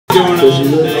Going on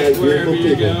today, wherever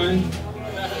you're going.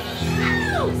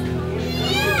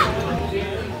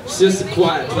 It's just a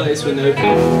quiet place with no people.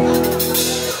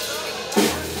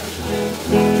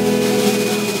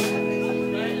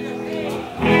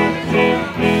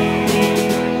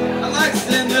 I'd like to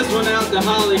send this one out to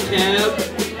Holly Cab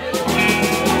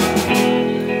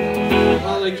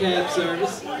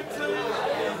service.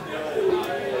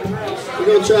 We're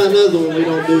going to try another one we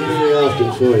don't do very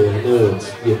often for you. I know it's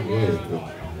getting late.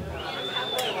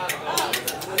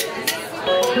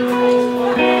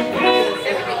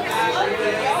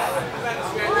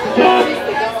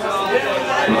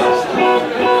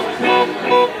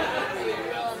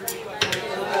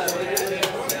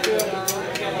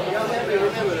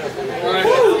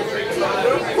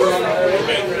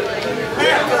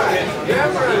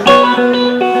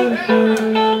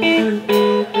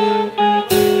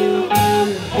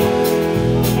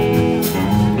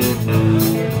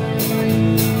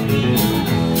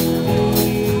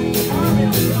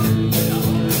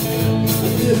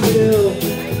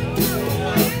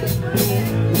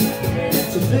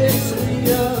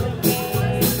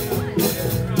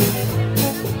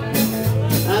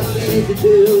 To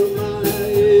build my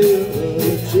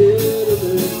illegitimate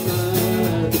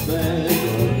mind back.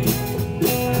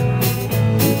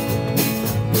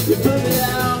 You put me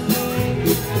out,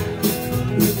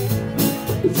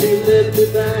 but you let me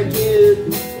back in.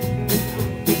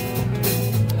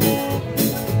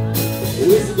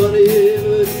 It's funny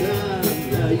every time,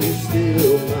 now you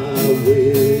steal my way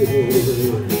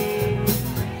over.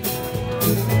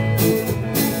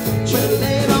 Try to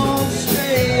lay it on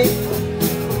straight,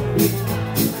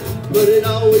 but it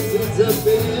always ends up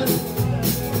in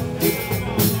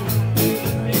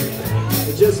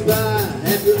just by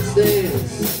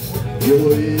happenstance.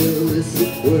 Your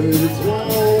illicit words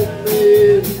won't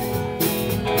fit.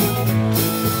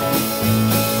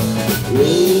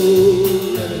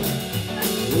 Loretta,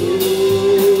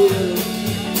 Loretta,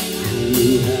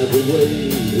 you have a way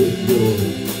with your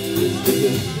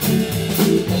wisdom.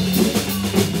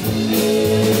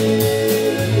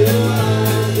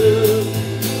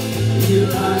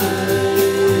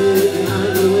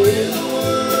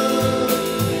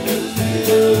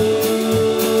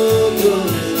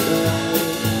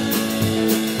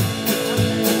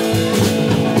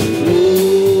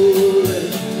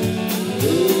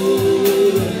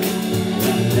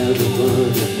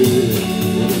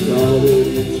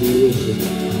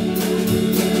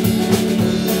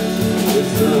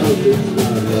 Something's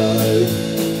not right.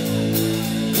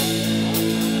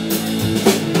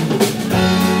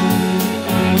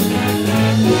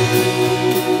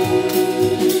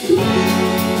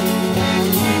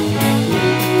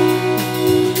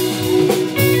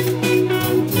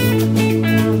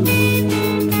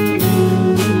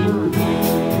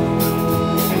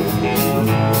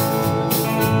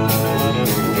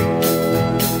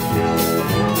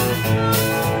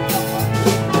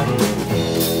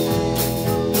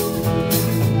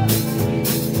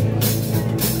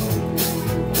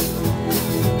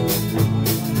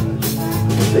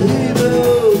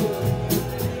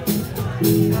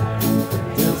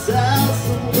 Down south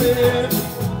somewhere,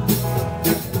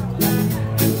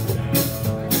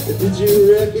 did you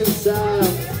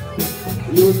reconcile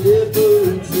your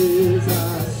differences? I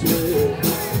swear,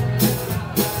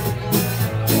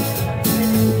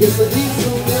 guess I need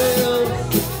some else.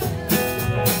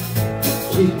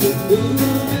 Keep it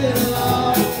moving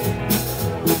along.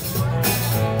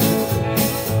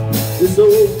 This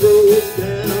old broke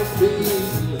down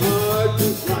beating heart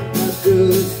just like I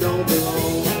just don't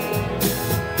belong.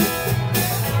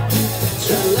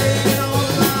 Try to lay it on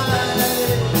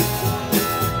line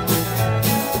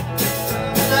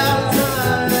without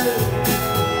time.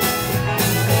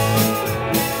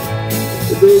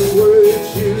 Those words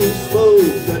you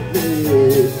spoke got me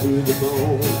to the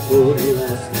bone for the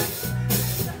last night.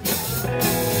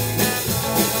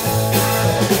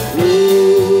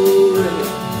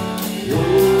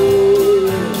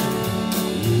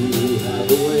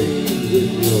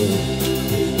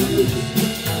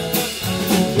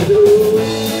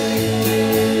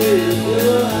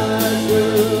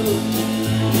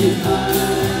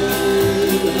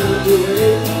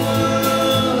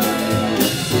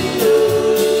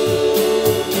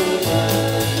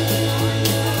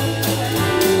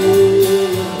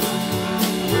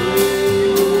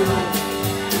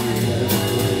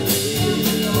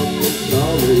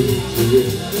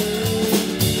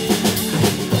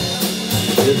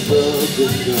 It's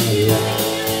something not right.